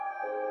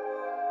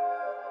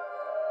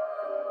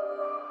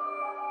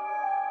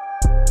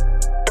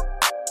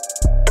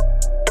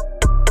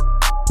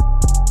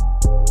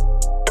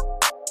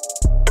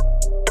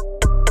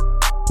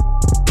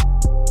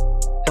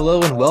Hello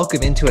and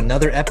welcome into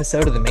another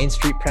episode of the Main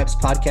Street Preps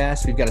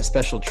podcast. We've got a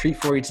special treat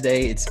for you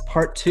today. It's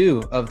part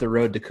 2 of the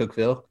road to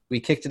Cookeville. We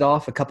kicked it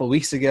off a couple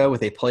weeks ago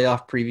with a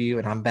playoff preview,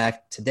 and I'm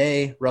back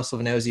today, Russell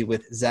Venozzi,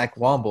 with Zach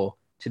Womble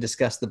to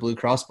discuss the Blue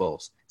Cross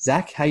Bowls.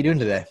 Zach, how you doing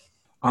today?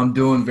 I'm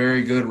doing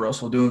very good,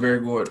 Russell. Doing very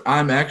good.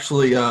 I'm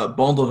actually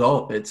bundled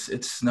up.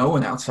 It's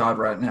snowing outside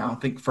right now. I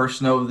think first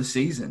snow of the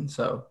season.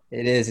 So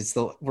it is.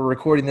 We're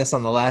recording this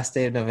on the last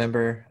day of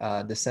November,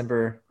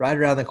 December, right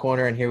around the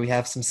corner, and here we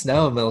have some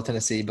snow in Middle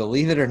Tennessee.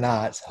 Believe it or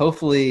not,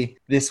 hopefully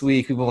this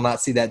week we will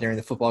not see that during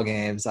the football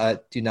games. I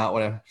do not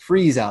want to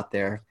freeze out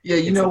there. Yeah,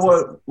 you know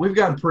what? We've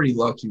gotten pretty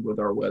lucky with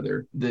our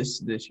weather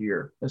this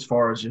year, as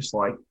far as just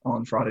like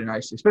on Friday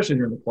nights, especially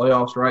during the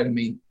playoffs, right? I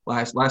mean,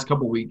 last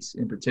couple weeks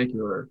in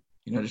particular.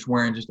 Just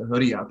wearing just a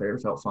hoodie out there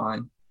felt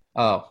fine.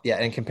 Oh, yeah,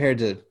 and compared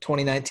to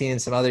 2019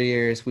 and some other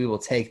years, we will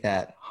take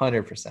that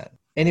 100%.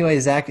 Anyway,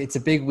 Zach, it's a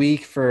big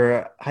week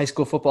for high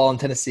school football in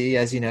Tennessee.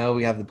 As you know,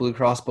 we have the Blue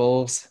Cross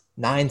Bowls.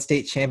 9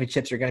 state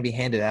championships are going to be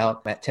handed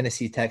out at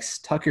Tennessee Tech's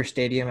Tucker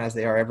Stadium, as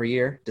they are every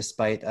year,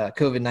 despite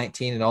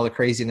COVID-19 and all the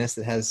craziness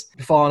that has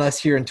befallen us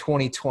here in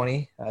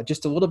 2020.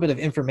 Just a little bit of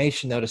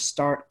information, though,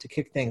 to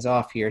kick things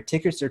off here.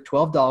 Tickets are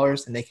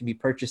 $12, and they can be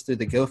purchased through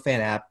the GoFan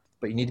app.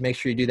 But you need to make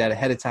sure you do that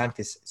ahead of time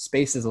because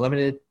space is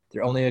limited.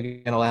 They're only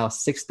going to allow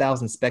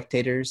 6,000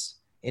 spectators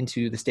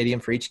into the stadium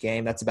for each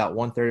game. That's about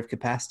 1/3 of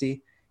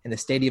capacity. And the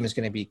stadium is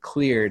going to be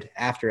cleared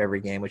after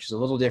every game, which is a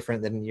little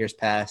different than in years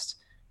past.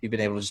 You've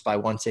been able to just buy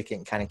one ticket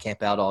and kind of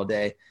camp out all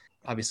day.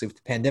 Obviously, with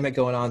the pandemic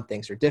going on,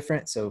 things are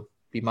different, so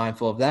be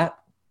mindful of that.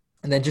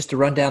 And then just to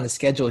run down the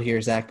schedule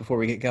here, Zach, before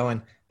we get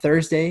going.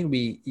 Thursday,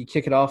 you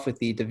kick it off with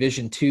the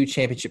Division II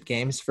championship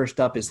games. First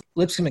up is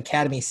Lipscomb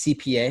Academy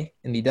CPA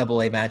in the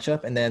AA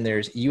matchup. And then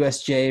there's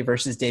USJ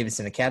versus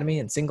Davidson Academy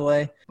in single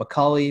A,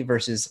 McCallie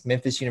versus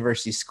Memphis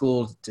University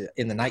School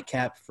in the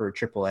nightcap for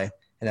AAA.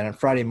 And then on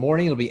Friday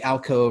morning, it'll be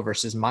Alco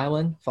versus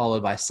Milan,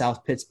 followed by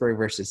South Pittsburgh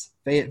versus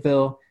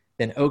Fayetteville,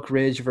 then Oak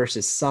Ridge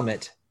versus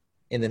Summit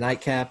in the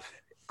nightcap,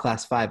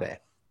 Class 5A.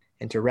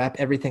 And to wrap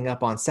everything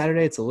up on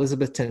Saturday, it's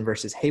Elizabethton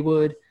versus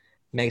Haywood,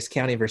 Meigs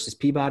County versus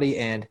Peabody,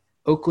 and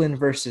Oakland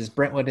versus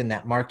Brentwood in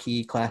that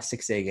marquee Class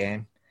 6A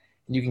game.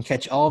 And you can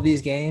catch all of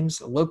these games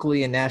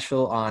locally in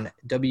Nashville on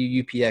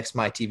WUPX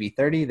MyTV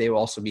 30. They will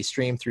also be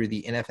streamed through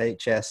the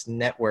NFHS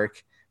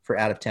network for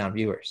out-of-town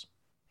viewers.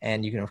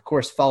 And you can, of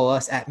course, follow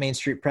us at Main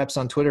Street Preps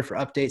on Twitter for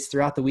updates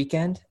throughout the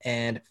weekend.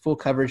 And full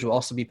coverage will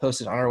also be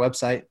posted on our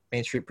website,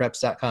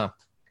 mainstreetpreps.com.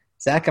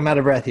 Zach, I'm out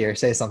of breath here.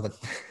 Say something.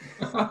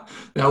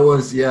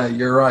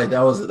 You're right.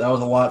 That was a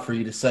lot for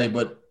you to say,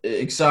 but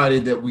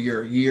excited that we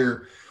are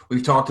here.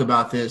 We've talked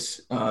about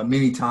this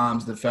many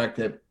times, the fact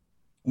that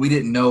we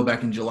didn't know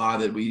back in July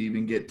that we'd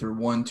even get through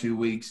 1-2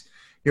 weeks.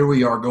 Here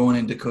we are going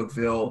into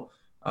Cookeville.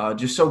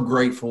 Just so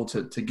grateful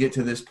to get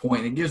to this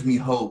point. It gives me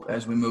hope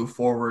as we move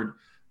forward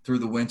through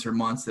the winter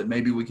months that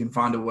maybe we can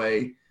find a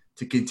way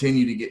to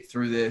continue to get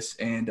through this.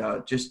 And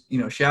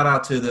shout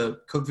out to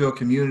the Cookeville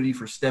community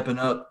for stepping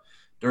up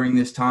during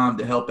this time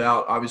to help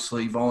out.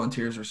 Obviously,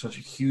 volunteers are such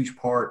a huge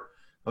part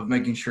of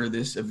making sure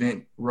this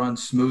event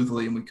runs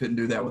smoothly, and we couldn't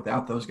do that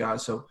without those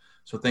guys. So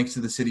thanks to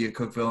the city of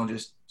Cookeville, and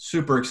just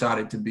super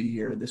excited to be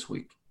here this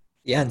week.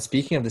 Yeah, and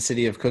speaking of the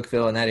city of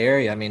Cookeville and that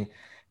area, I mean,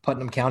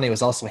 Putnam County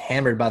was also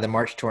hammered by the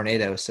March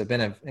tornado, so it's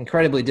been an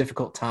incredibly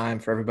difficult time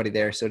for everybody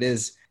there. So it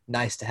is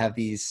nice to have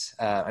these.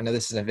 I know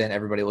this is an event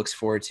everybody looks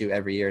forward to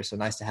every year, so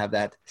nice to have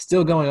that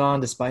still going on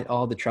despite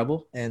all the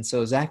trouble. And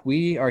so, Zach,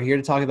 we are here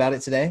to talk about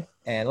it today.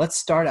 And let's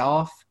start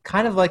off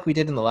kind of like we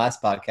did in the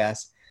last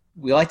podcast.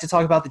 We like to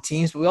talk about the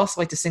teams, but we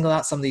also like to single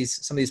out some of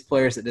these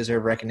players that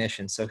deserve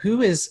recognition. So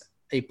who is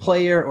a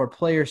player or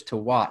players to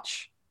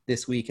watch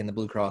this week in the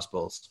Blue Cross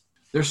Bowls?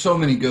 There's so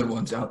many good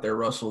ones out there,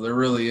 Russell. There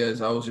really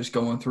is. I was just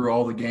going through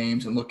all the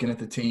games and looking at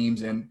the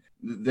teams, and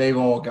they've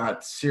all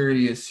got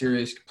serious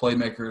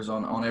playmakers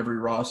on every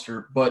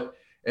roster. But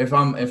if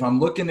I'm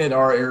looking at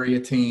our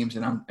area teams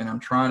and I'm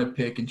trying to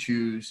pick and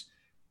choose,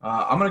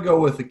 I'm going to go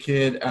with the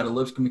kid out of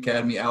Lipscomb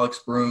Academy, Alex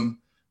Broom,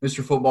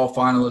 Mr. Football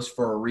finalist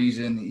for a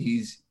reason.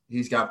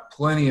 He's got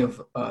plenty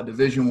of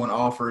Division I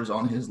offers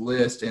on his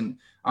list, and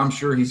I'm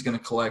sure he's going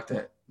to collect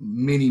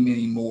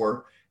many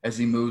more as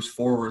he moves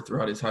forward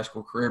throughout his high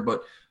school career.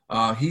 But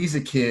he's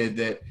a kid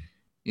that,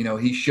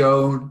 he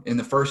showed in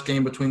the first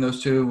game between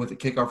those two with the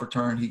kickoff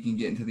return, he can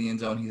get into the end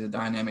zone. He's a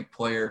dynamic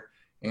player,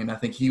 and I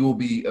think he will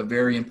be a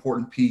very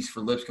important piece for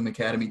Lipscomb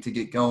Academy to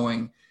get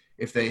going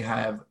if they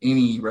have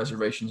any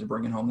reservations of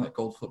bringing home that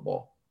gold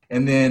football.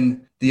 And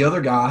then the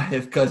other guy,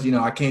 because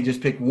I can't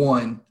just pick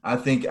one, I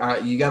think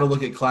you got to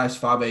look at Class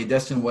 5A.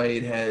 Destin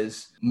Wade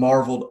has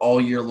marveled all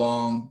year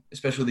long,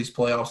 especially these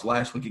playoffs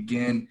last week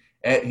again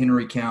at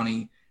Henry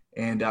County.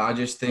 And I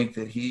just think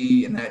that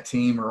he and that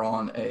team are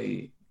on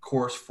a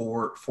course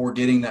for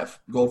getting that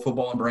gold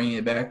football and bringing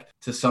it back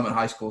to Summit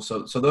High School.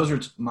 So those are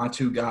my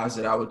two guys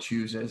that I would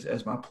choose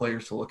as my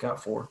players to look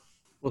out for.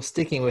 Well,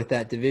 sticking with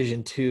that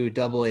Division II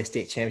AA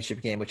state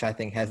championship game, which I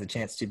think has the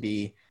chance to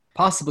be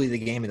possibly the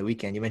game of the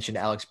weekend. You mentioned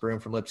Alex Broom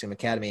from Lipscomb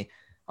Academy.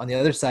 On the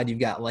other side, you've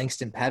got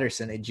Langston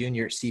Patterson, a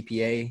junior at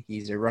CPA.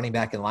 He's a running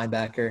back and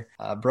linebacker.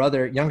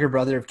 Younger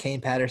brother of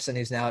Kane Patterson,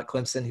 who's now at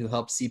Clemson, who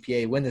helped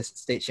CPA win the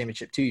state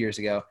championship 2 years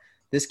ago.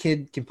 This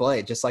kid can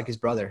play just like his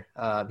brother.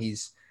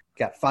 He's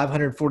got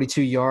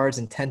 542 yards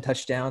and 10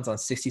 touchdowns on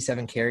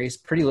 67 carries.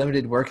 Pretty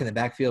limited work in the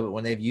backfield, but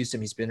when they've used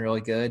him, he's been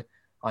really good.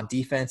 On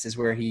defense is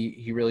where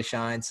he really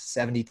shines.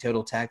 70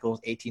 total tackles,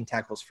 18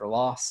 tackles for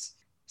loss.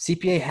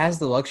 CPA has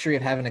the luxury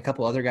of having a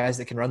couple other guys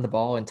that can run the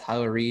ball in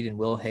Tyler Reed and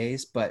Will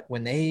Hayes, but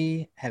when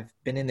they have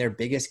been in their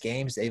biggest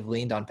games, they've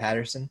leaned on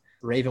Patterson.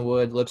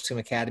 Ravenwood, Lipscomb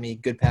Academy,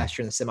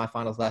 Goodpasture in the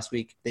semifinals last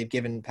week. They've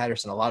given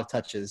Patterson a lot of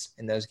touches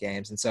in those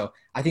games. And so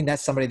I think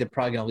that's somebody they're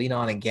probably going to lean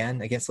on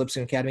again against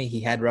Lipscomb Academy.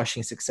 He had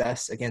rushing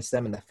success against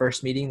them in the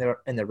first meeting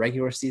in the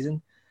regular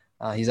season.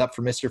 He's up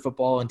for Mr.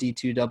 Football in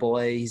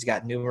D2AA. He's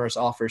got numerous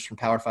offers from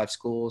Power 5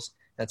 schools.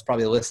 That's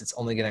probably a list that's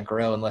only going to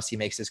grow unless he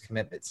makes his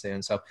commitment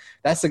soon. So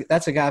that's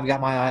a guy I've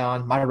got my eye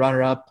on. My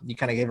runner-up, you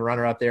kind of gave a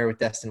runner-up there with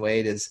Destin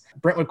Wade, is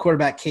Brentwood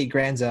quarterback Cade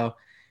Granzo.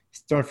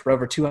 He's thrown for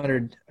over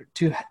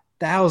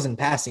 2,000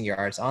 passing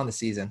yards on the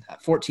season,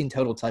 14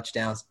 total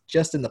touchdowns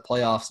just in the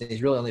playoffs. And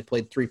he's really only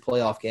played 3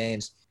 playoff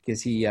games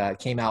because he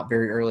came out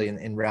very early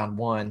in round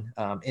 1,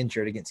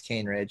 injured against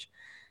Cane Ridge.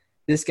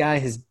 This guy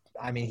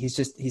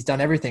he's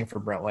done everything for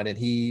Brentwood, and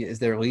he is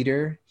their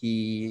leader.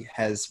 He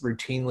has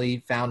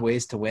routinely found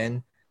ways to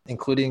win,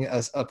 including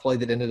a play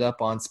that ended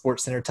up on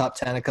SportsCenter Top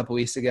 10 a couple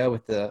weeks ago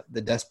with the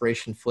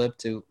desperation flip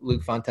to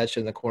Luke Fontecha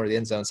in the corner of the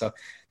end zone. So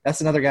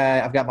that's another guy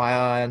I've got my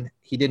eye on.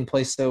 He didn't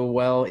play so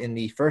well in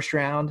the first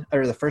round,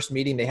 or the first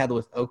meeting they had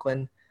with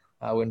Oakland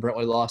when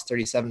Brentwood lost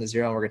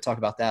 37-0, and we're going to talk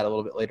about that a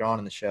little bit later on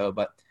in the show.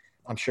 But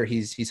I'm sure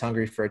he's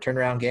hungry for a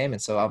turnaround game,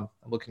 and so I'm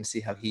looking to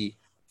see how he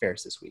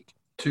fares this week.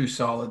 Two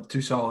solid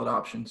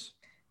options.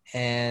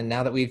 And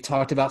now that we've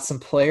talked about some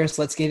players,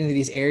 let's get into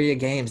these area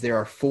games. There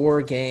are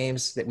 4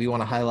 games that we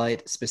want to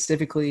highlight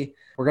specifically.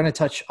 We're going to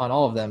touch on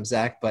all of them,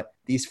 Zach, but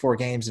these 4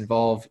 games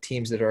involve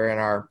teams that are in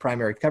our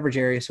primary coverage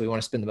area, so we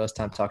want to spend the most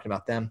time talking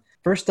about them.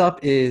 First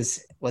up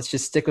is, let's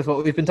just stick with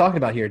what we've been talking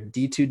about here,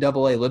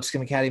 D2AA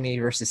Lipscomb Academy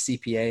versus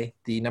CPA,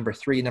 the number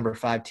 3, number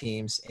 5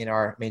 teams in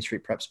our Main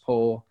Street Preps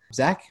poll.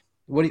 Zach,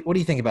 what do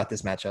you think about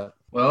this matchup?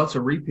 Well, it's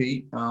a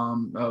repeat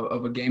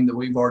of a game that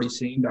we've already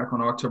seen back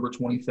on October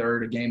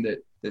 23rd, a game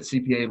that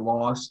CPA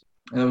lost.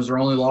 And it was their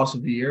only loss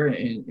of the year.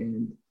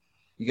 And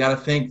you got to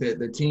think that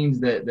the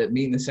teams that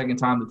meet in the second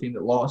time, the team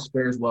that lost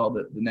fares well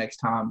the next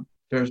time,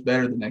 fares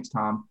better the next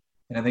time.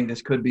 And I think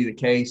this could be the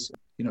case.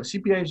 You know,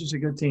 CPA is just a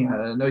good team.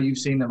 I know you've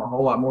seen them a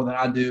whole lot more than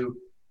I do,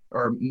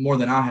 or more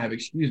than I have,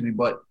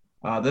 but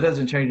that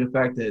doesn't change the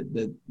fact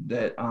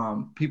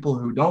that people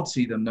who don't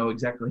see them know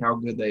exactly how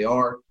good they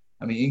are.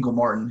 I mean, Ingle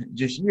Martin,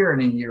 just year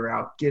in and year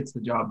out, gets the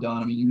job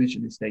done. I mean, you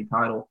mentioned the state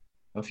title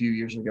a few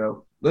years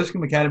ago.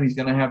 Lipscomb Academy is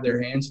going to have their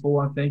hands full,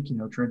 I think. You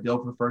know, Trent Dill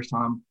for the first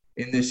time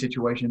in this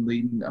situation,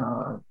 leading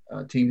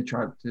a team to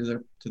try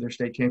to their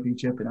state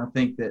championship. And I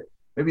think that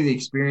maybe the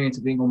experience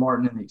of Ingle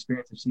Martin and the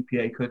experience of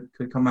CPA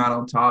could come out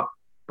on top.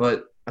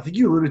 But I think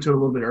you alluded to it a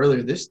little bit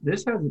earlier. This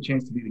has a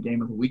chance to be the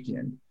game of the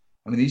weekend.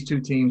 I mean, these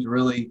two teams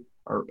really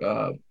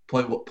are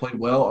played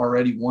well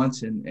already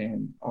once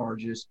and are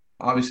just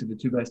obviously the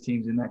 2 best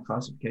teams in that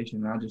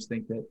classification. And I just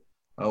think that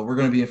we're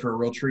going to be in for a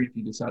real treat if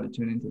you decide to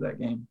tune into that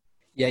game.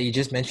 Yeah, you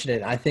just mentioned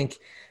it. I think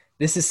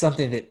this is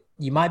something that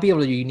you might be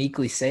able to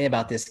uniquely say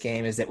about this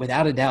game, is that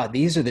without a doubt,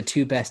 these are the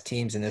 2 best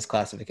teams in this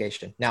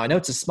classification. Now, I know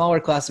it's a smaller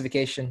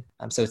classification,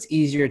 so it's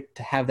easier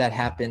to have that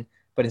happen.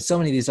 But in so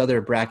many of these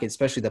other brackets,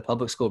 especially the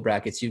public school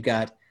brackets, you've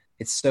got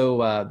it's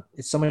so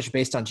much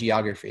based on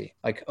geography.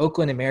 Like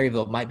Oakland and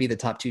Maryville might be the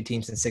top 2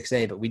 teams in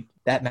 6A, but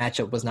that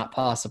matchup was not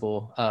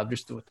possible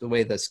just with the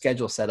way the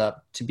schedule set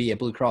up to be a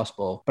Blue Cross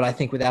Bowl. But I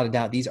think without a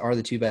doubt, these are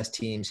the 2 best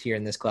teams here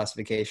in this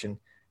classification.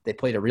 They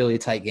played a really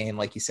tight game,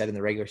 like you said, in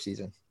the regular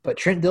season. But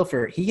Trent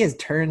Dilfer, he has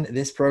turned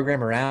this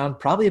program around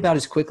probably about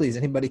as quickly as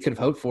anybody could have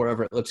hoped for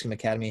over at Lipscomb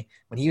Academy.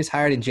 When he was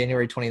hired in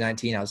January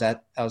 2019, I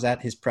was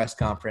at his press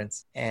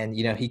conference, and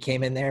he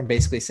came in there and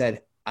basically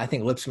said, I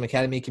think Lipscomb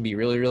Academy can be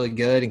really, really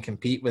good and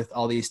compete with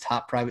all these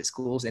top private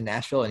schools in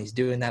Nashville, and he's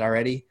doing that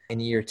already in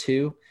year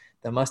 2.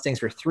 The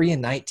Mustangs were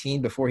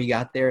 3-19 before he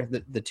got there,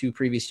 the 2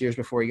 previous years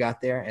before he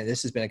got there, and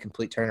this has been a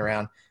complete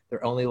turnaround.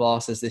 Their only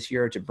losses this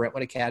year are to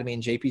Brentwood Academy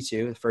and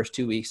JP2 the first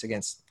 2 weeks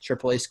against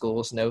AAA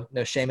schools. No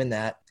shame in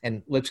that.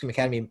 And Lipscomb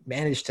Academy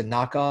managed to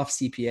knock off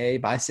CPA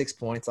by 6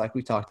 points, like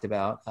we talked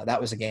about. That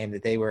was a game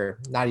that they were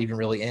not even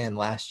really in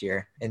last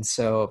year. And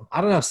so, I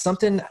don't know,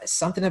 something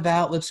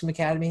about Lipscomb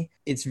Academy.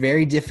 It's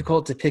very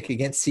difficult to pick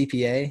against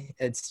CPA.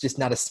 It's just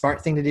not a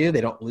smart thing to do.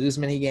 They don't lose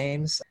many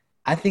games.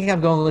 I think I'm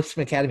going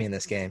Lipscomb Academy in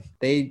this game.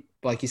 They,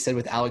 like you said,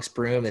 with Alex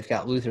Broom, they've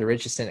got Luther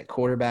Richardson at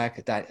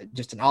quarterback,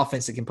 just an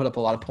offense that can put up a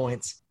lot of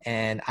points.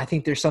 And I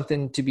think there's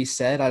something to be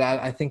said.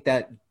 I think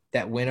that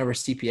win over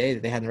CPA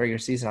that they had in the regular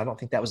season, I don't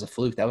think that was a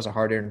fluke. That was a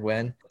hard-earned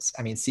win.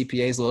 I mean,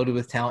 CPA is loaded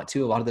with talent,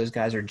 too. A lot of those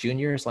guys are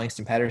juniors.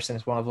 Langston Patterson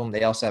is one of them.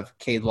 They also have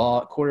Cade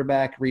Law at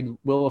quarterback, Reed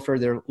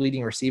Williford, their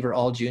leading receiver,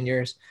 all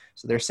juniors.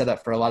 So they're set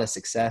up for a lot of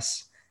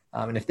success.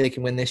 And if they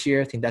can win this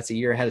year, I think that's a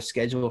year ahead of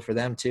schedule for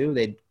them too.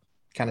 They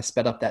kind of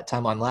sped up that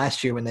timeline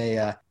last year when they,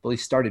 I believe,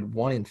 started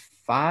 1-5,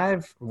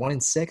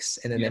 1-6,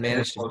 and then they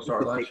managed to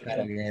start last take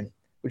that game,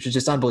 which is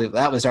just unbelievable.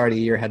 That was already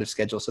a year ahead of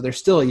schedule. So they're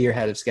still a year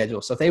ahead of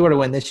schedule. So if they were to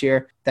win this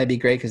year, that'd be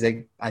great because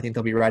I think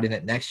they'll be right in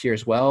it next year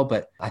as well.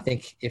 But I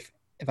think if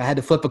I had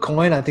to flip a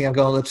coin, I think I'm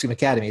going Lipscomb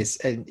Academy.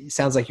 It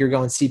sounds like you're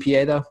going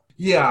CPA though.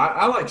 Yeah,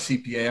 I like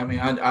CPA. I mean,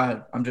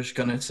 I'm just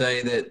going to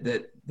say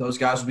that those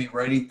guys will be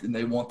ready and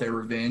they want their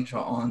revenge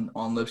on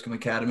Lipscomb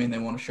Academy, and they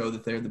want to show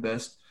that they're the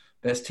best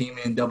team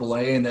in AA,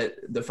 and that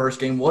the first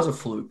game was a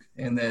fluke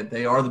and that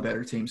they are the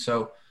better team.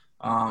 So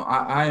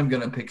I am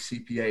going to pick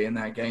CPA in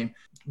that game.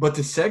 But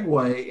to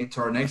segue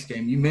into our next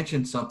game, you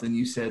mentioned something.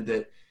 You said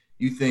that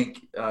you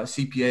think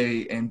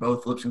CPA and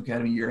both Lipscomb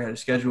Academy year ahead of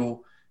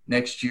schedule.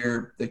 Next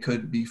year, they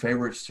could be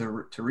favorites to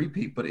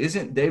repeat. But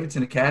isn't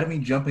Davidson Academy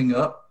jumping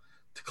up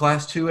to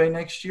Class 2A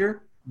next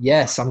year?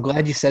 Yes, I'm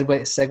glad you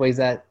segues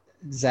that,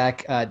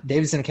 Zach.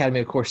 Davidson Academy,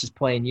 of course, is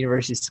playing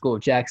University School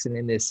of Jackson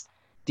in this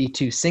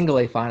D2 Single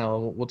A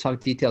final. We'll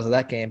talk details of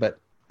that game, but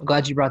I'm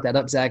glad you brought that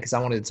up, Zach, because I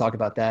wanted to talk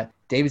about that.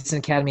 Davidson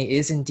Academy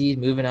is indeed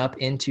moving up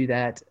into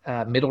that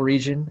middle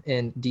region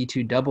in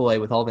D2 AA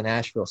with all the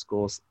Nashville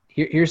schools.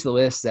 Here's the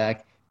list,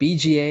 Zach.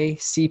 BGA,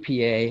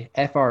 CPA,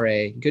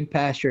 FRA,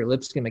 Goodpasture,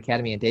 Lipscomb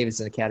Academy, and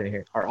Davidson Academy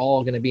here are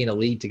all going to be in a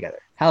league together.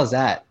 How's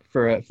that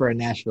for a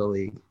Nashville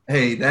league?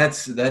 Hey,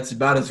 that's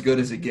about as good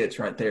as it gets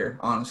right there,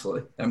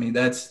 honestly. I mean,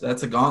 that's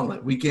a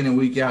gauntlet. Week in and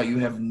week out, you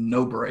have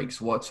no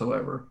breaks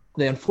whatsoever.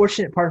 The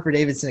unfortunate part for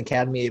Davidson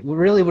Academy, it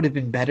really would have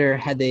been better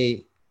had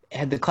the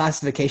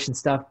classification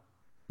stuff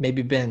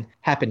maybe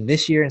happened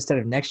this year instead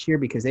of next year,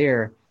 because they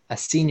are a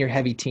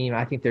senior-heavy team.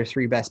 I think their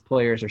three best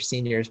players are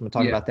seniors. I'm going to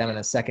talk about them in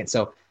a second.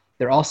 So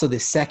they're also the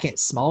second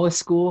smallest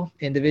school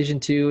in Division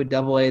II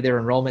AA. Their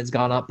enrollment's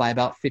gone up by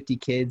about 50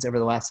 kids over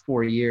the last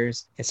 4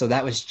 years. And so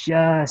that was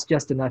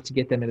just enough to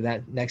get them into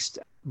that next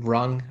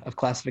rung of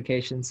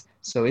classifications.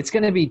 So it's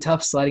going to be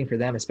tough sledding for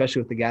them,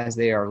 especially with the guys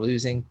they are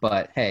losing.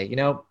 But hey,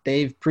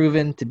 they've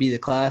proven to be the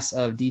class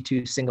of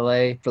D2 Single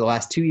A for the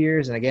last 2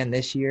 years, and again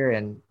this year,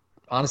 and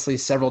honestly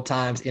several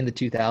times in the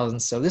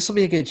 2000s. So this will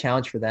be a good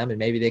challenge for them, and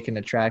maybe they can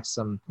attract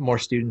some more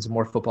students and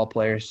more football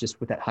players just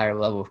with that higher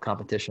level of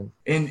competition.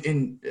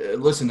 And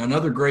listen,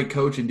 another great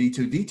coach in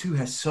D2. D2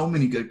 has so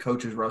many good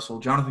coaches, Russell.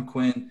 Jonathan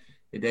Quinn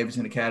at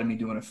Davidson Academy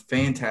doing a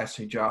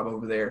fantastic job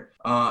over there.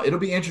 It'll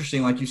be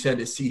interesting, like you said,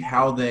 to see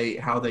how they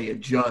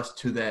adjust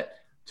to that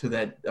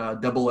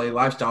AA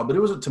lifestyle. But it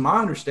was, to my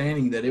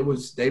understanding, that it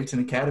was Davidson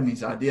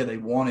Academy's idea. They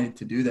wanted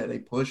to do that. They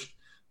pushed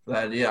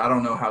that idea. I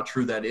don't know how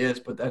true that is,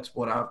 but that's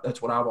what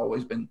I've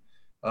always been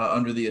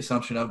under the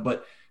assumption of.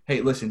 But hey,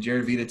 listen,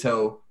 Jared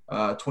Vitato,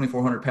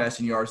 2,400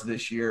 passing yards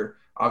this year.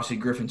 Obviously,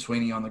 Griffin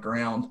Sweeney on the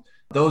ground.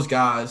 Those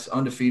guys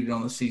undefeated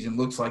on the season.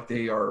 Looks like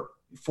they are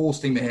full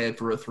steam ahead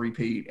for a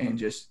three-peat and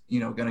just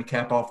going to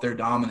cap off their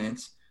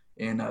dominance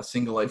in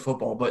Single A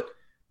football. But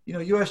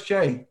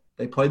USJ,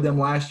 they played them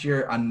last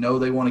year. I know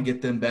they want to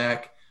get them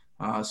back,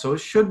 so it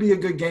should be a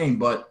good game.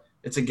 But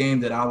it's a game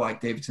that I like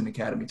Davidson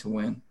Academy to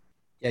win.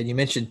 Yeah, you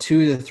mentioned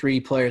 2 of the 3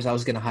 players I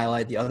was going to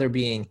highlight, the other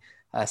being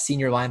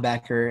senior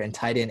linebacker and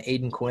tight end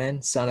Aiden Quinn,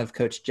 son of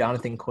Coach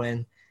Jonathan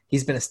Quinn.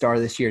 He's been a star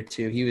this year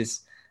too. He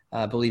was,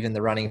 I believe, in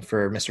the running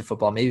for Mr.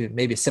 Football, maybe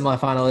a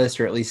semifinalist,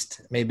 or at least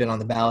may have been on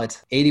the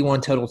ballot.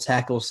 81 total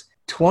tackles,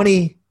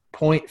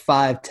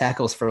 20.5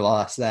 tackles for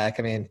loss, Zach.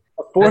 I mean,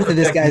 a fourth of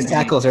this guy's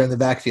tackles are in the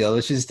backfield,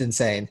 which is just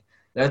insane.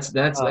 That's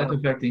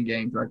affecting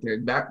games right there.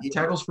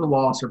 Tackles for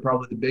loss are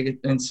probably the biggest,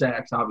 and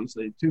sacks,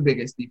 obviously, the 2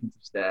 biggest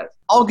defensive stats.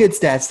 All good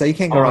stats, though. You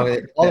can't go wrong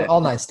with it.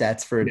 All nice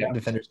stats for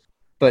defenders.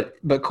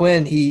 But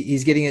Quinn,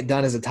 he's getting it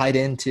done as a tight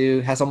end too.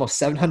 Has almost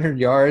 700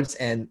 yards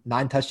and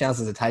 9 touchdowns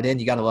as a tight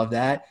end. You got to love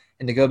that.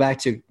 And to go back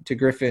to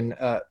Griffin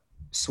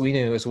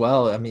Sweeney as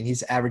well, I mean,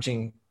 he's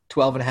averaging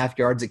 12.5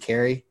 yards a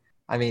carry.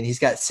 I mean, he's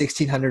got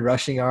 1,600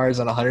 rushing yards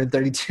on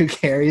 132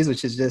 carries,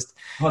 which is just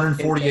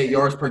 148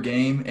 yards per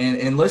game.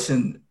 And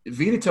listen,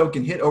 Vitato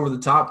can hit over the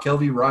top.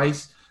 Kelvie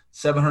Rice,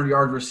 700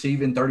 yards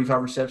receiving,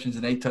 35 receptions,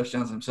 and 8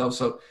 touchdowns himself.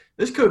 So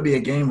this could be a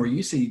game where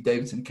you see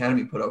Davidson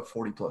Academy put up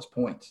 40-plus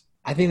points.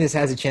 I think this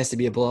has a chance to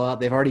be a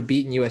blowout. They've already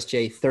beaten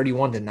USJ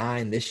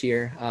 31-9 this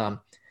year.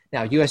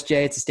 Now,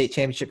 USJ, it's a state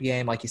championship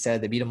game. Like you said,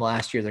 they beat them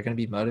last year. They're going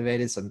to be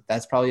motivated, so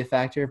that's probably a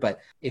factor.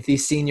 But if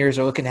these seniors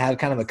are looking to have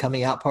kind of a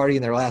coming-out party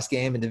in their last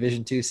game in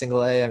Division II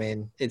Single A, I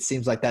mean, it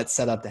seems like that's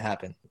set up to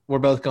happen. We're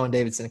both going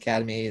Davidson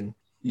Academy, and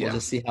we'll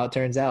just see how it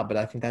turns out. But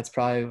I think that's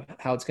probably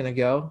how it's going to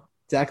go.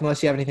 Zach,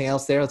 unless you have anything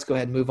else there, let's go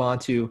ahead and move on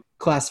to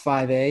Class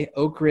 5A,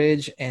 Oak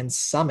Ridge and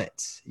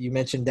Summit. You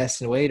mentioned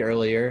Destin Wade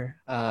earlier.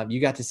 You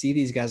got to see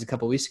these guys a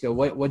couple weeks ago.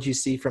 What did you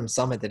see from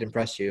Summit that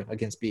impressed you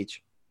against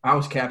Beach? I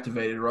was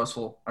captivated,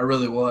 Russell. I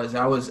really was.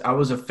 I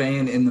was a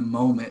fan in the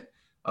moment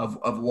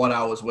of what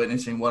I was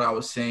witnessing, what I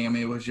was seeing. I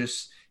mean,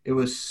 it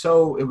was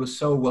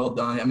so well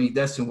done. I mean,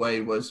 Destin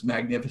Wade was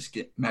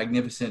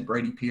magnificent.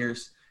 Brady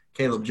Pierce,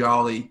 Caleb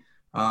Jolly.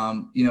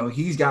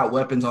 He's got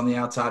weapons on the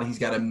outside. He's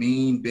got a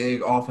mean,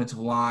 big offensive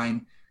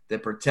line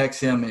that protects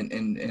him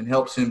and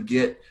helps him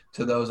get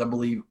to those, I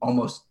believe,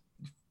 almost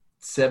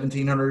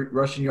 1,700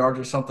 rushing yards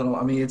or something.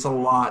 I mean, it's a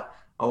lot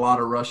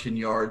of rushing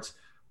yards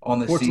on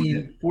the 14,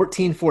 season.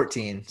 14,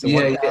 14. So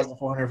Yeah,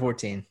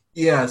 1,414.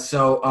 yeah.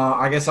 So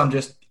I guess I'm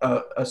just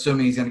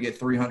assuming he's going to get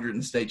 300 in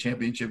the state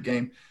championship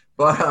game.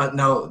 But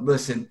no,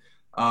 listen,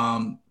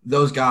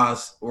 those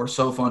guys were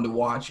so fun to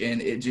watch,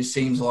 and it just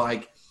seems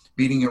like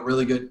beating a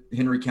really good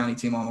Henry County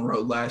team on the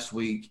road last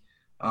week.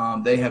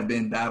 They have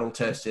been battle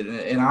tested,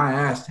 and I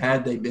asked,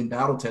 had they been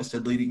battle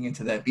tested leading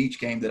into that beach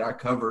game that I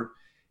covered,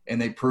 and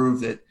they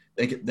proved that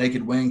they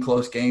could win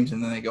close games,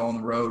 and then they go on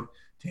the road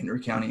to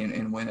Henry County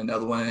and win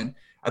another one. And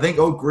I think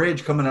Oak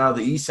Ridge coming out of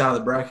the east side of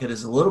the bracket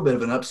is a little bit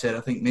of an upset. I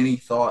think many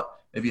thought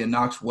maybe a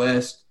Knox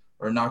West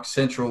or Knox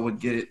Central would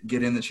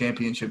get in the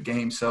championship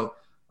game. So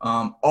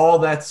all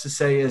that's to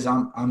say is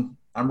I'm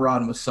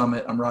riding with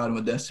Summit. I'm riding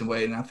with Destin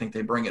Wade, and I think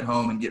they bring it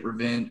home and get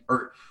revenge,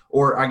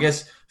 or I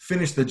guess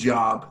finish the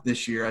job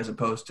this year as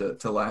opposed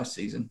to last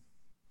season.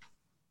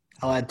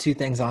 I'll add two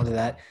things onto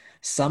that.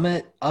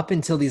 Summit, up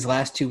until these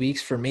last 2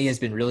 weeks, for me, has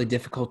been really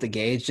difficult to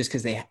gauge just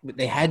because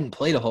they hadn't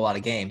played a whole lot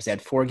of games. They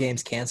had 4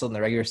 games canceled in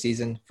the regular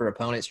season for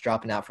opponents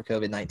dropping out for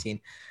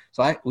COVID-19.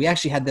 So we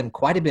actually had them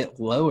quite a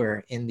bit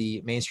lower in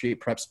the Main Street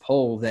Preps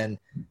poll than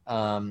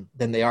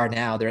they are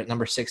now. They're at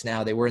number 6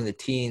 now. They were in the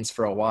teens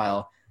for a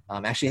while.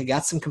 Actually, I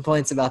got some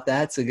complaints about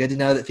that. So good to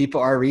know that people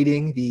are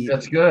reading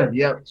That's good.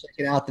 Yep.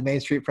 Checking out the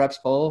Main Street Preps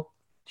poll.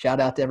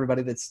 Shout out to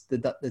everybody that's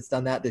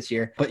done that this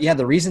year. But yeah,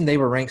 the reason they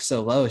were ranked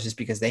so low is just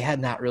because they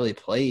had not really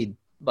played,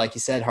 like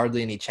you said,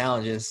 hardly any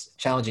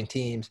challenging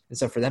teams. And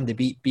so for them to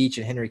beat Beach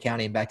and Henry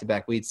County in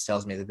back-to-back weeks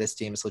tells me that this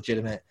team is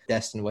legitimate.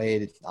 Destin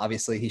Wade,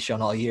 obviously he's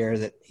shown all year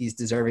that he's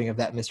deserving of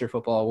that Mr.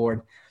 Football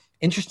award.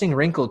 Interesting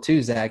wrinkle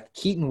too, Zach.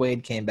 Keaton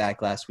Wade came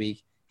back last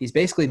week. He's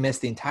basically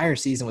missed the entire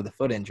season with a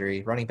foot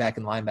injury, running back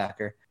and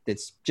linebacker.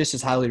 That's just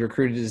as highly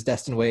recruited as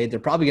Destin Wade. They're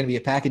probably going to be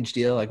a package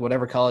deal. Like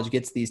whatever college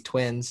gets these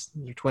twins,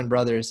 your twin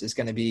brothers, is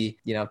going to be,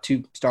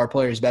 2 star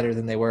players better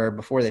than they were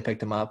before they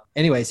picked him up.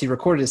 Anyways, he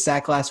recorded a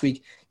sack last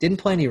week. Didn't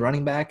play any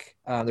running back.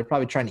 They're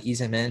probably trying to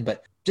ease him in,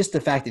 but just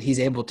the fact that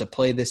he's able to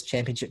play this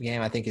championship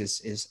game, I think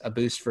is a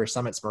boost for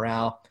Summit's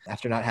morale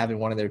after not having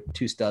one of their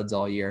 2 studs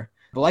all year.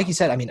 But like you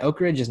said, I mean, Oak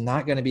Ridge is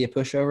not going to be a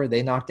pushover.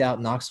 They knocked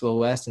out Knoxville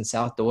West and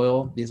South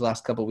Doyle these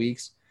last couple of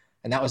weeks,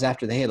 and that was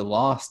after they had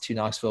lost to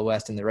Knoxville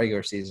West in the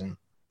regular season.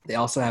 They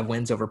also have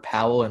wins over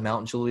Powell and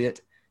Mount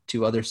Juliet,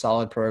 2 other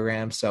solid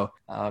programs. So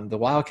the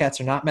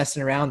Wildcats are not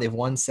messing around. They've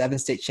won 7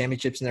 state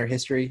championships in their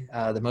history,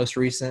 the most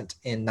recent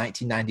in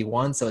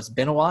 1991. So it's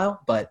been a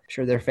while, but I'm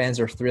sure their fans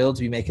are thrilled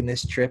to be making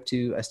this trip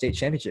to a state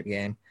championship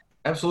game.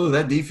 Absolutely.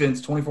 That defense,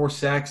 24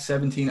 sacks,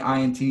 17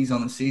 INTs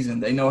on the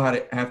season. They know how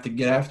to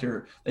get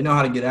after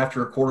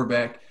a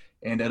quarterback,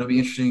 and it'll be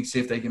interesting to see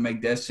if they can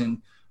make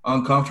Destin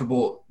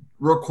uncomfortable.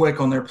 Real quick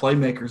on their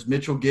playmakers,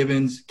 Mitchell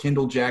Gibbons,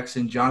 Kendall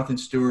Jackson, Jonathan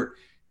Stewart,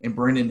 and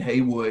Brendan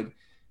Haywood.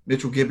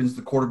 Mitchell Gibbons,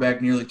 the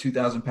quarterback, nearly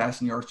 2,000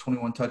 passing yards,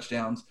 21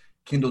 touchdowns.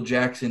 Kendall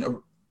Jackson,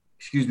 over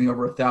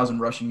 1,000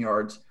 rushing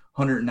yards,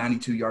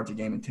 192 yards a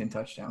game and 10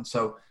 touchdowns.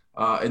 So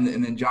and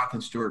then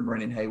Jonathan Stewart and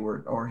Brendan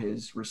Hayward are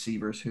his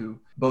receivers, who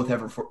both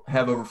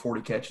have over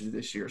 40 catches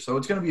this year. So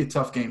it's going to be a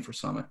tough game for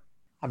Summit.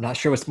 I'm not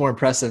sure what's more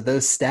impressive,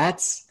 those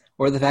stats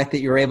or the fact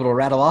that you were able to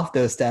rattle off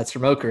those stats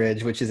from Oak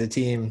Ridge, which is a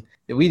team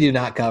that we do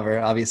not cover,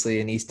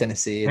 obviously, in East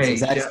Tennessee. And so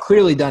Zach's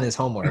clearly done his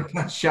homework.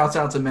 Shouts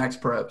out to Max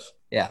Preps.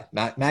 Yeah,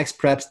 Max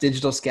Preps,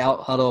 Digital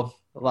Scout, Huddle.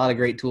 A lot of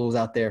great tools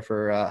out there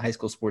for high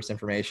school sports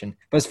information.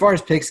 But as far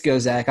as picks go,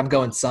 Zach, I'm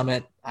going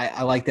Summit.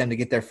 I like them to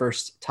get their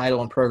first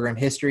title in program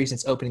history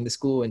since opening the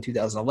school in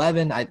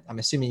 2011. I'm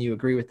assuming you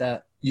agree with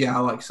that? Yeah, I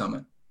like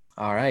Summit.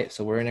 All right,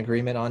 so we're in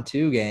agreement on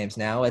 2 games.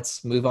 Now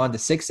let's move on to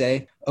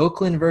 6A.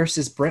 Oakland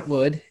versus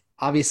Brentwood.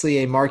 Obviously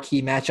a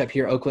marquee matchup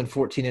here. Oakland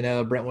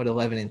 14-0, Brentwood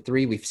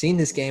 11-3. We've seen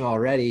this game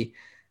already.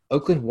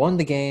 Oakland won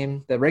the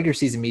game, the regular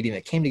season meeting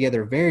that came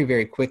together very,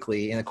 very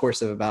quickly in the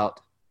course of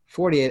about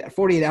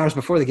 48 hours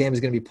before the game is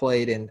going to be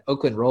played, and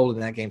Oakland rolled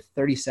in that game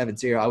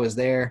 37-0. I was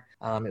there.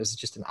 It was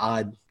just an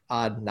odd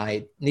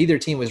night. Neither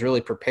team was really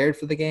prepared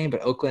for the game,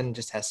 but Oakland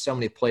just has so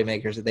many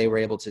playmakers that they were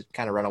able to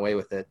kind of run away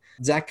with it.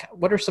 Zach,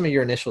 what are some of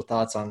your initial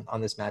thoughts on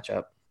this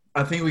matchup?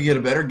 I think we get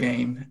a better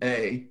game,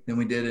 than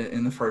we did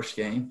in the first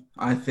game.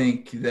 I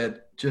think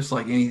that just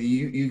like anything,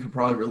 you could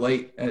probably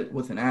relate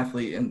with an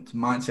athlete and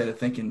mindset of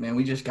thinking, man,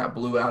 we just got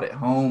blew out at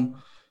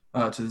home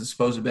to the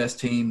supposed best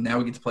team. Now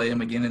we get to play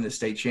them again in the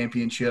state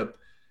championship.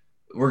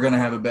 We're going to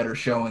have a better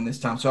showing this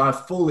time. So I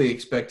fully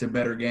expect a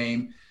better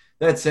game.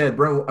 That said,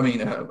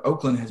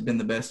 Oakland has been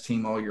the best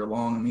team all year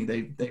long. I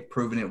mean, they've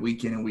proven it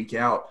week in and week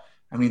out.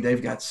 I mean,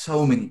 they've got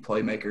so many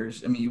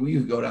playmakers. I mean, we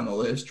could go down the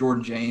list: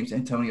 Jordan James,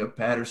 Antonio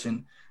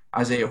Patterson,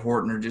 Isaiah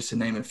Hortner, just to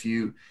name a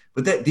few.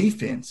 But that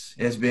defense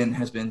has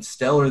been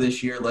stellar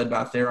this year, led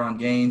by Theron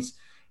Gaines.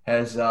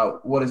 Has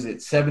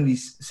 70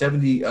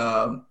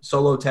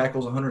 solo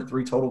tackles,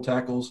 103 total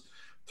tackles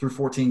through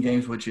 14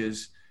 games, which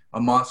is a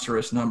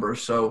monstrous number.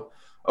 So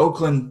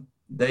Oakland,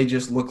 they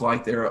just look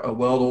like they're a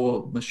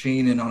well-oiled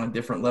machine and on a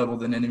different level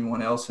than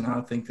anyone else, and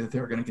I think that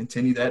they're going to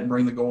continue that and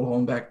bring the gold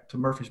home back to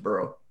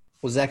Murfreesboro.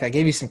 Well, Zach, I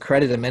gave you some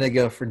credit a minute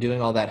ago for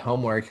doing all that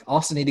homework.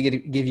 Also need to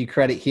give you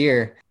credit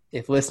here.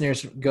 If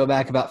listeners go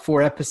back about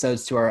 4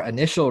 episodes to our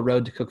initial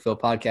Road to Cookeville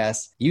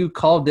podcast, you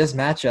called this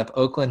matchup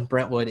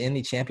Oakland-Brentwood in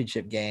the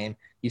championship game.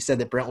 You said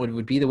that Brentwood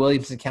would be the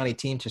Williamson County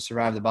team to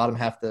survive the bottom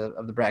half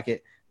of the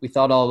bracket. We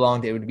thought all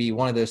along that it would be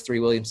one of those 3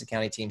 Williamson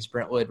County teams,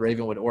 Brentwood,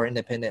 Ravenwood, or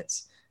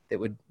Independence, that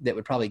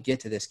would probably get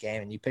to this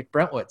game, and you picked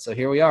Brentwood. So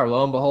here we are.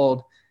 Lo and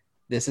behold,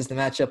 this is the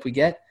matchup we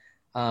get.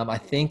 I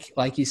think,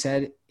 like you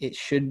said, it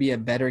should be a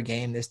better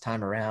game this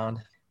time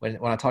around. When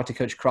I talked to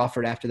Coach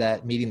Crawford after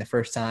that meeting the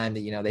first time,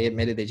 that they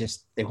admitted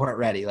they weren't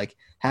ready. Like,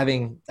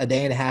 having a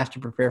day and a half to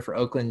prepare for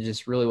Oakland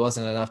just really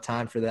wasn't enough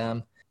time for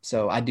them.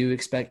 So I do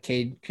expect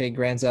Cade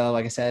Granzel,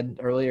 like I said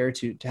earlier,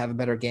 to have a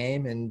better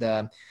game.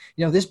 And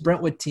this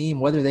Brentwood team,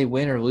 whether they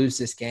win or lose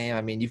this game,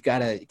 I mean, you've got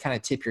to kind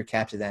of tip your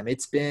cap to them.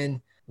 It's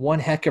been one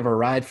heck of a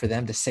ride for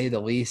them, to say the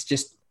least.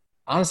 Just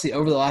honestly,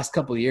 over the last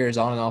couple of years,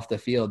 on and off the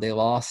field, they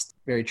lost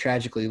very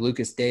tragically.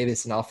 Lucas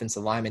Davis, an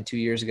offensive lineman 2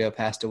 years ago,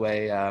 passed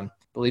away. I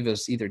believe it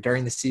was either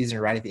during the season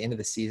or right at the end of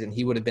the season.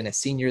 He would have been a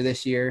senior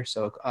this year,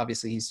 so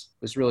obviously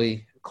was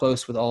really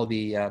close with all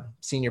the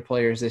senior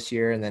players this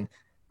year. And then,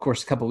 of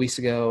course, a couple of weeks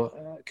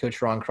ago,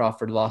 Coach Ron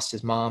Crawford lost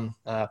his mom,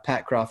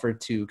 Pat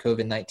Crawford, to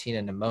COVID-19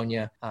 and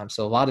pneumonia.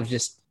 So a lot of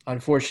just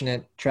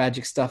unfortunate,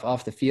 tragic stuff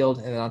off the field.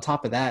 And then on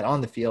top of that,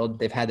 on the field,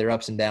 they've had their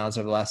ups and downs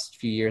over the last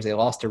few years. They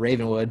lost to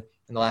Ravenwood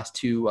in the last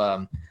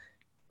 2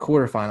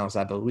 quarterfinals,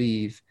 I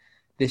believe.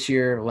 This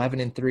year,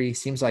 11-3,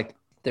 seems like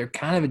they're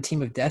kind of a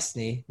team of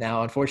destiny.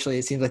 Now, unfortunately,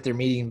 it seems like they're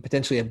meeting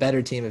potentially a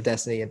better team of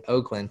destiny in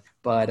Oakland.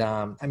 But,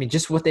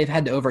 just what they've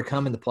had to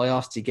overcome in the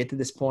playoffs to get to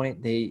this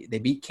point. They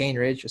beat Cane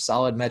Ridge, a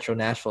solid Metro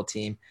Nashville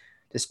team,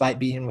 despite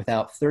being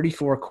without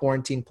 34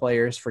 quarantine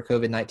players for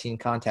COVID-19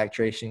 contact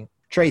tracing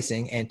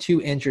and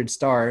 2 injured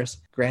stars,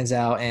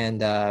 Granzow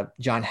and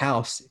John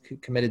House, who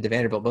committed to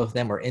Vanderbilt. Both of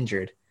them were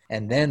injured.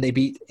 And then they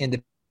beat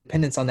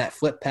Independence on that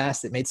flip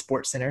pass that made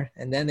Sports Center.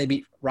 And then they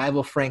beat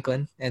rival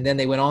Franklin. And then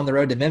they went on the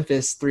road to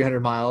Memphis, 300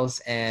 miles,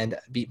 and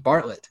beat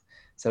Bartlett.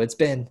 So it's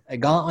been a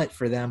gauntlet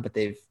for them, but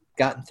they've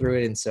gotten through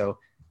it. And so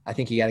I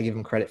think you got to give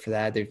them credit for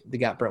that. They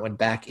got Brentwood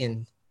back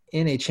in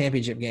a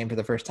championship game for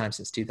the first time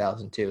since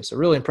 2002. So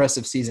really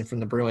impressive season from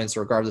the Bruins,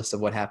 regardless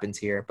of what happens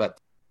here. But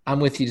I'm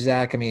with you,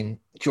 Zach. I mean,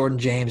 Jordan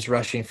James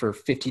rushing for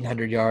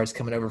 1,500 yards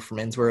coming over from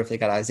Innsworth. They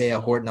got Isaiah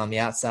Horton on the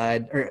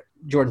outside. Or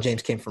Jordan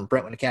James came from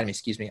Brentwood Academy,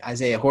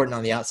 Isaiah Horton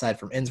on the outside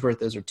from Innsworth.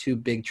 Those are 2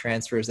 big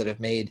transfers that have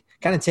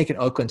kind of taken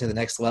Oakland to the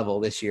next level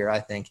this year, I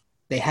think.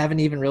 They haven't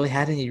even really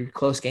had any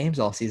close games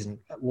all season.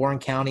 Warren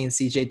County and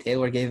C.J.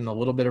 Taylor gave them a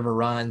little bit of a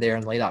run there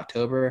in late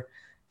October,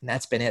 and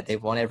that's been it.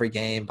 They've won every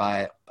game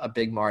by a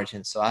big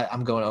margin. So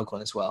I'm going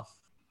Oakland as well.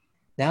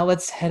 Now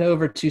let's head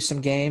over to some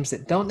games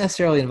that don't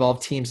necessarily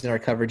involve teams in our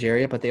coverage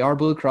area, but they are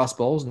Blue Cross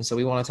Bowls, and so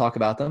we want to talk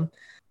about them.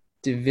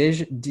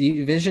 Division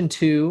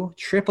 2,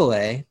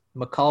 AAA,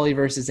 McCallie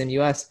versus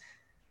MUS.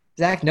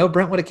 Zach, no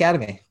Brentwood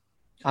Academy.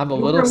 I'm a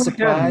little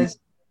surprised.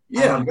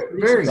 Yeah,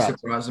 very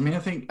surprised. I mean,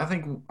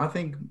 I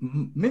think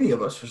many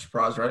of us are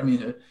surprised, right? I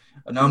mean,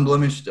 an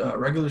unblemished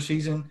regular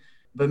season,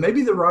 but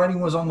maybe the writing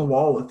was on the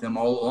wall with them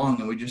all along,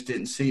 and we just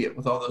didn't see it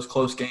with all those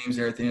close games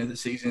there at the end of the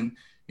season.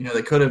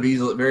 They could have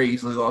very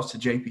easily lost to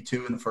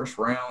JP2 in the first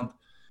round.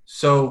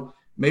 So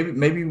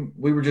maybe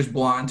we were just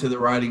blind to the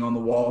writing on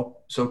the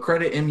wall. So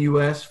credit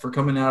MUS for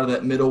coming out of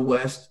that Middle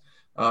West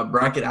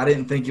bracket. I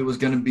didn't think it was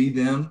going to be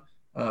them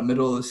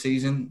middle of the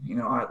season.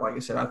 Like I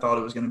said, I thought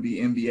it was going to be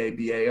MBA,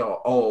 BA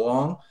all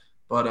along.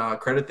 But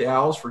credit the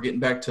Owls for getting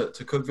back to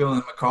Cookeville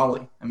and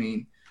McCallie. I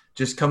mean,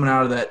 just coming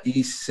out of that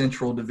East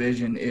Central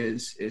division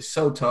is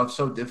so tough,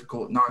 so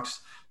difficult.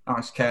 Knox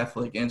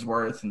Catholic,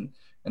 Innsworth,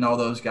 and all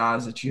those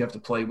guys that you have to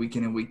play week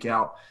in and week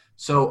out.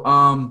 So,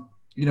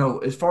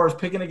 as far as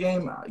picking a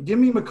game, give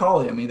me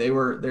McCallie. I mean,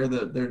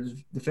 they're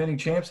defending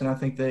champs, and I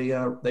think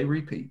they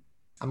repeat.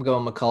 I'm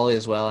going McCallie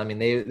as well. I mean,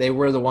 they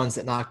were the ones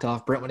that knocked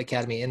off Brentwood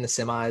Academy in the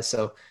semis.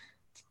 So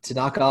to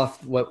knock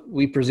off what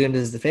we presumed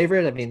is the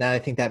favorite, I mean, I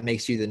think that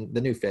makes you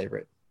the new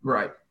favorite.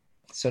 Right.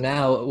 So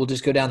now we'll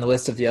just go down the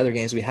list of the other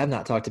games we have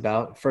not talked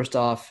about. First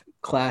off,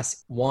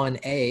 Class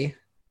 1A,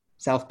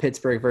 South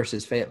Pittsburg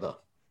versus Fayetteville.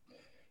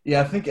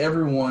 Yeah, I think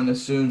everyone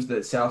assumes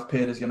that South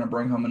Pitt is going to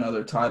bring home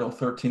another title,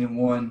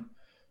 13-1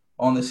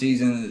 on the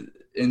season,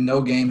 and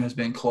no game has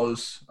been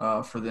close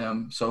for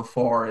them so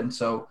far. And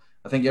so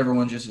I think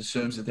everyone just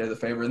assumes that they're the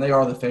favorite, and they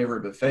are the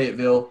favorite. But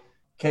Fayetteville,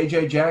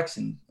 KJ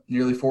Jackson,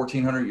 nearly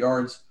 1,400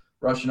 yards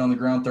rushing on the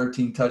ground,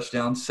 13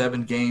 touchdowns,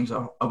 7 games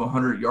of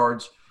 100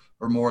 yards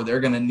or more. They're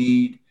going to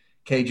need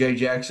KJ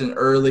Jackson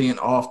early and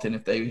often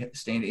if they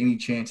stand any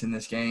chance in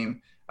this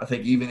game. I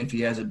think even if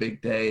he has a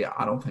big day,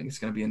 I don't think it's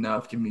going to be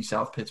enough. Give me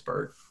South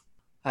Pittsburg.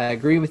 I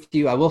agree with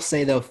you. I will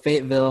say, though,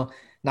 Fayetteville,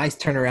 nice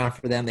turnaround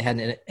for them. They had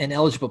an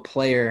ineligible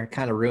player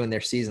kind of ruin their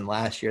season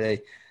last year.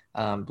 They,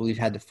 believe,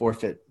 had to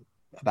forfeit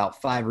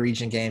about 5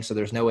 region games, so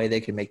there's no way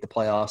they could make the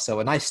playoffs. So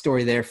a nice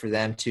story there for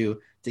them to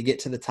get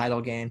to the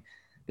title game.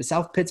 But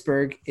South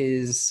Pittsburg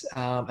is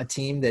a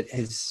team that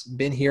has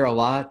been here a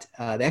lot.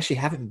 They actually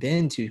haven't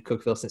been to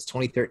Cookeville since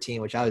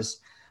 2013, which I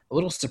was a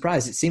little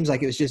surprised. It seems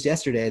like it was just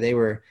yesterday they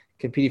were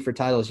competing for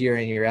titles year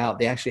in, year out.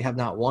 They actually have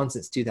not won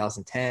since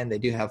 2010. They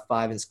do have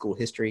 5 in school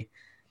history.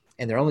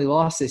 And their only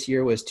loss this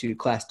year was to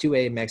Class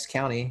 2A Meigs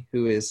County,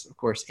 who is, of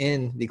course,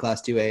 in the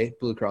Class 2A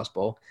Blue Cross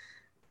Bowl.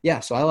 Yeah,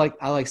 so I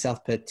like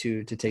South Pitt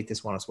to take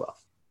this one as well.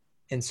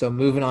 And so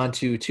moving on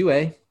to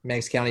 2A,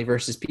 Meigs County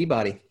versus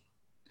Peabody.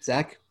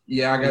 Zach,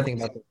 Yeah, what do you think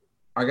about that?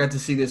 I got to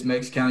see this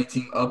Meigs County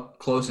team up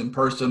close and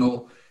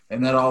personal,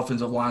 and that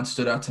offensive line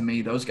stood out to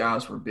me. Those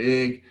guys were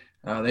big.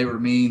 They were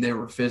mean. They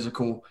were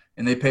physical,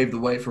 and they paved the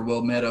way for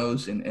Will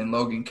Meadows and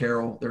Logan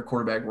Carroll, their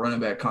quarterback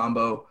running back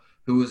combo,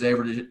 who was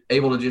able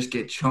to just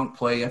get chunk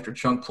play after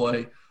chunk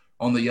play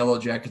on the Yellow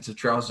Jackets of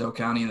Trousdale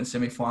County in the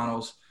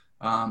semifinals.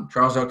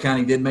 Trousdale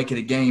County did make it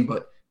a game,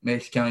 but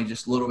Meigs County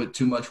just a little bit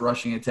too much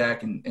rushing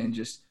attack and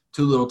just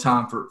too little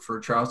time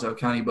for Trousdale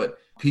County. But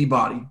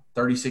Peabody,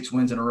 36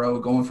 wins in a row,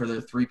 going for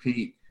their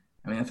three-peat.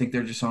 I mean, I think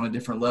they're just on a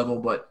different level.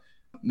 But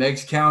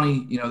Meigs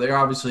County, they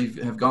obviously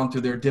have gone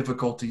through their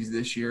difficulties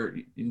this year.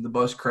 The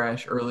bus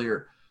crash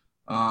earlier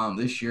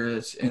this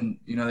year, and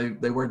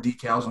they wear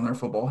decals on their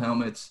football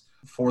helmets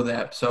for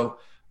that. So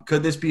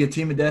could this be a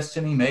team of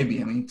destiny?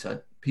 Maybe. I mean,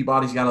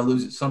 Peabody's got to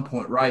lose at some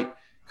point, right?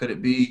 Could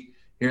it be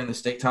here in the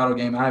state title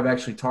game? I've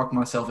actually talked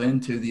myself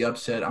into the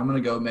upset. I'm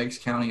going to go Meigs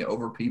County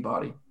over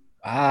Peabody.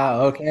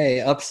 Wow,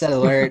 okay. Upset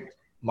alert.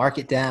 Mark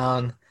it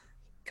down.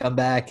 Come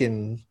back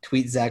and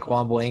tweet Zach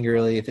Womble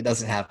angrily if it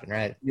doesn't happen,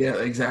 right? Yeah,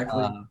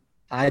 exactly.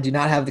 I do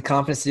not have the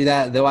confidence to do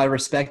that, though I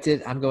respect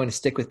it. I'm going to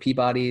stick with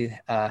Peabody,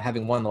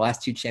 having won the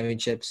last 2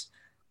 championships,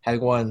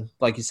 having won,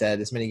 like you said,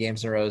 as many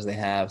games in a row as they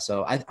have.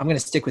 So I'm going to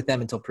stick with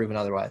them until proven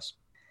otherwise.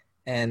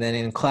 And then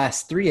in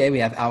Class 3A, we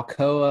have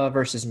Alcoa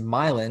versus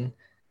Milan.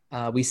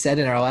 We said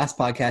in our last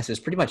podcast it was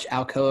pretty much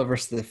Alcoa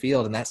versus the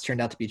field, and that's turned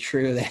out to be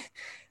true.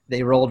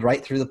 They rolled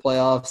right through the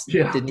playoffs,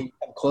 didn't even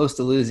come close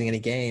to losing any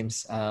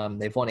games.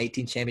 They've won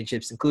 18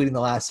 championships, including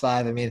the last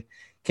 5. I mean,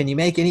 can you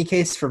make any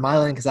case for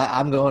Milan? Because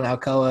I'm going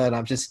Alcoa, and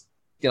I'm just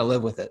going to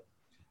live with it.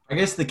 I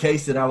guess the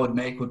case that I would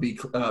make would be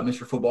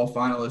Mr. Football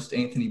finalist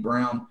Anthony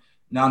Brown,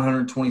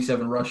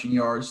 927 rushing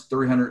yards,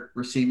 300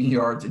 receiving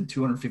yards, and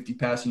 250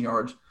 passing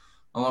yards,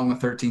 along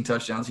with 13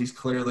 touchdowns. He's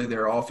clearly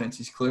their offense.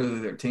 He's clearly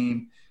their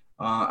team.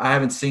 I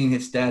haven't seen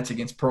his stats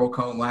against Pearl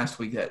Cone last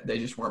week. That they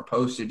just weren't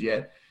posted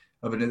yet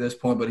up until this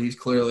point, but he's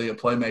clearly a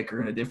playmaker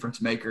and a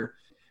difference maker.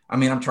 I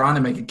mean, I'm trying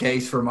to make a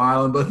case for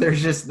Milan, but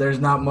there's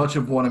not much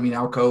of one. I mean,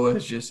 Alcoa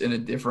is just in a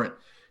different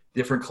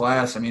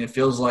class. I mean, it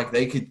feels like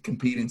they could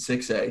compete in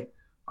 6A.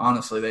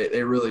 Honestly,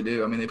 they really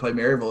do. I mean, they play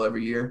Maryville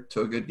every year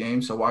to a good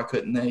game, so why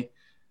couldn't they,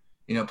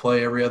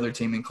 play every other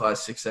team in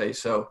Class 6A?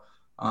 So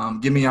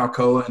give me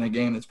Alcoa in a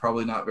game that's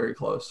probably not very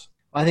close.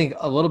 I think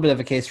a little bit of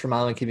a case for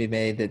Milan can be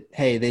made that,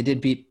 hey, they did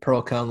beat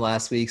Pearl Cone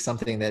last week,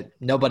 something that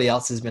nobody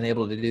else has been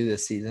able to do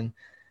this season.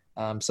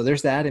 So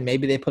there's that, and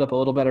maybe they put up a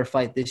little better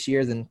fight this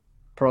year than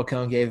Pearl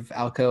Cone gave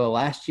Alcoa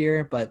last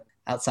year. But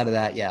outside of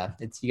that, yeah,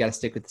 you got to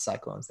stick with the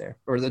Cyclones there.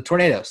 Or the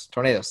Tornadoes.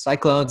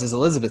 Cyclones is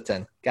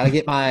Elizabethton. Got to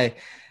get my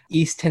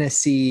East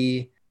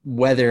Tennessee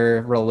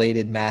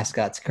weather-related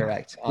mascots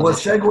correct. Well, it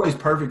segues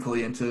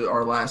perfectly into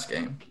our last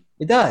game.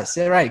 It does.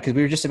 Yeah, right, because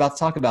we were just about to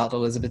talk about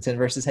Elizabethton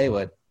versus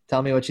Haywood.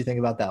 Tell me what you think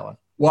about that one.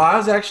 Well, I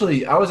was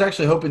actually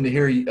hoping to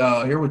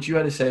hear what you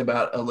had to say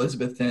about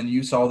Elizabethton.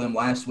 You saw them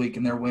last week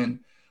in their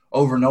win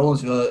over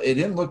Nolensville. It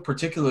didn't look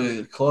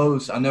particularly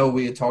close. I know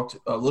we had talked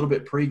a little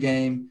bit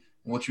pregame,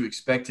 what you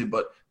expected,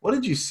 but what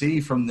did you see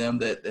from them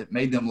that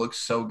made them look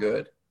so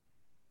good?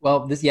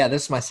 Well, this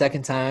is my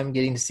second time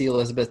getting to see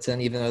Elizabethton,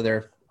 even though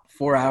they're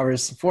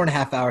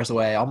 4.5 hours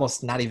away,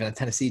 almost not even a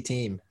Tennessee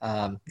team.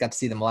 Got to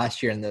see them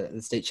last year in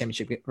the state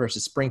championship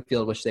versus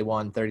Springfield, which they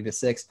won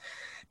 30-6.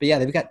 But yeah,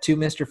 they've got 2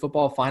 Mr.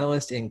 Football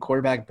finalists in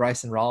quarterback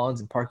Bryson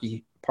Rollins and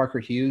Parker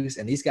Hughes,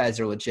 and these guys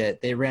are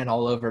legit. They ran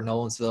all over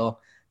Nolensville.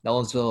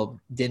 Nolensville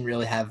didn't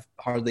really have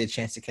hardly a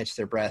chance to catch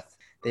their breath.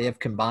 They have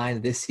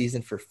combined this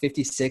season for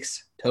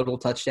 56 total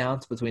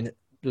touchdowns between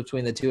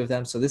the two of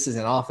them. So this is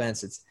an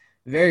offense it's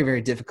very,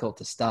 very difficult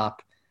to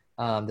stop.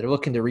 They're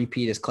looking to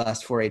repeat as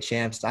Class 4A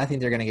champs. I think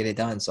they're going to get it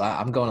done. So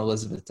I'm going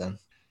Elizabethton.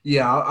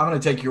 Yeah, I'm going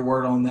to take your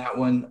word on that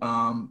one.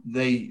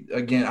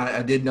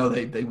 I did know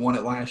they won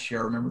it last year.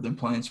 I remember them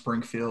playing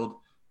Springfield.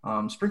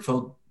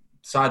 Springfield,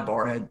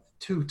 sidebar, had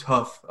 2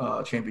 tough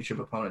championship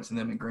opponents in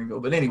them in Greenville.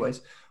 But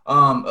anyways,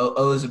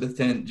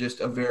 Elizabethton,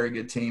 just a very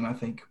good team. I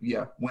think,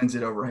 wins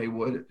it over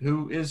Haywood,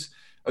 who is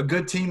a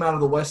good team out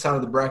of the west side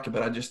of the bracket.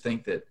 But I just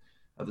think that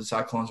the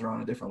Cyclones are on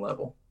a different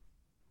level.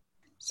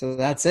 So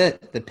that's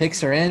it. The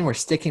picks are in. We're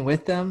sticking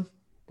with them.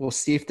 We'll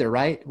see if they're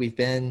right. We've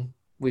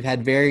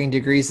had varying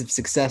degrees of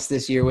success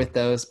this year with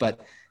those.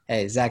 But,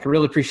 hey, Zach, I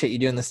really appreciate you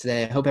doing this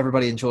today. I hope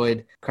everybody enjoyed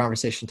the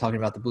conversation talking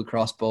about the Blue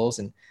Cross Bowls.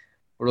 And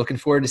we're looking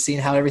forward to seeing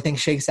how everything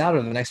shakes out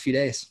over the next few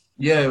days.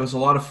 Yeah, it was a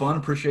lot of fun.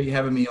 Appreciate you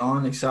having me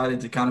on.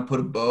 Excited to kind of put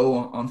a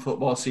bow on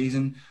football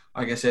season.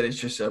 Like I said, it's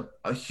just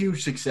a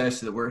huge success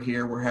that we're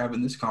here. We're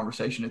having this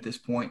conversation at this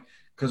point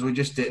because we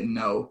just didn't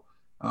know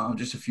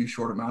just a few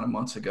short amount of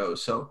months ago.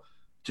 So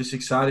just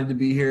excited to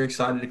be here,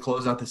 excited to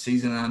close out the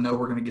season. And I know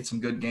we're going to get some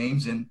good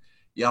games. And,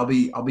 yeah,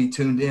 I'll be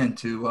tuned in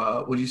to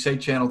what did you say,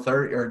 Channel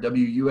 30 or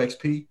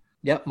WUXP?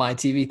 Yep, My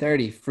TV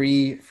 30.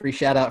 Free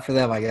shout out for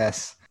them, I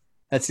guess.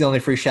 That's the only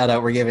free shout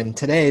out we're giving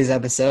today's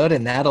episode,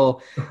 and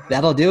that'll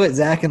do it,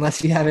 Zach,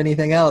 unless you have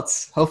anything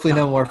else. Hopefully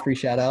no more free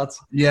shout outs.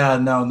 Yeah,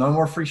 no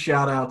more free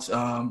shout outs.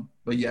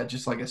 But yeah,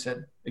 just like I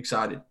said,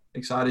 excited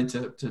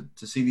to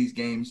see these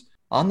games.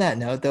 On that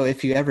note, though,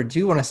 if you ever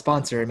do want to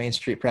sponsor a Main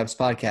Street Preps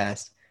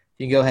podcast,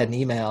 you can go ahead and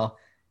email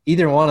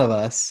either one of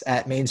us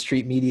at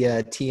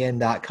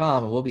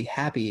mainstreetmediatn.com, and we'll be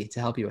happy to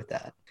help you with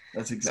that.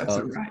 That's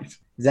exactly right.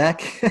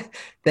 Zach,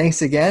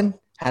 thanks again.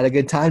 Had a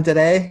good time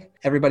today.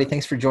 Everybody,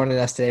 thanks for joining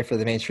us today for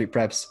the Main Street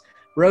Preps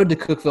Road to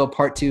Cookeville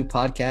Part 2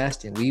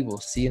 podcast, and we will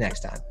see you next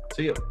time.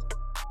 See you.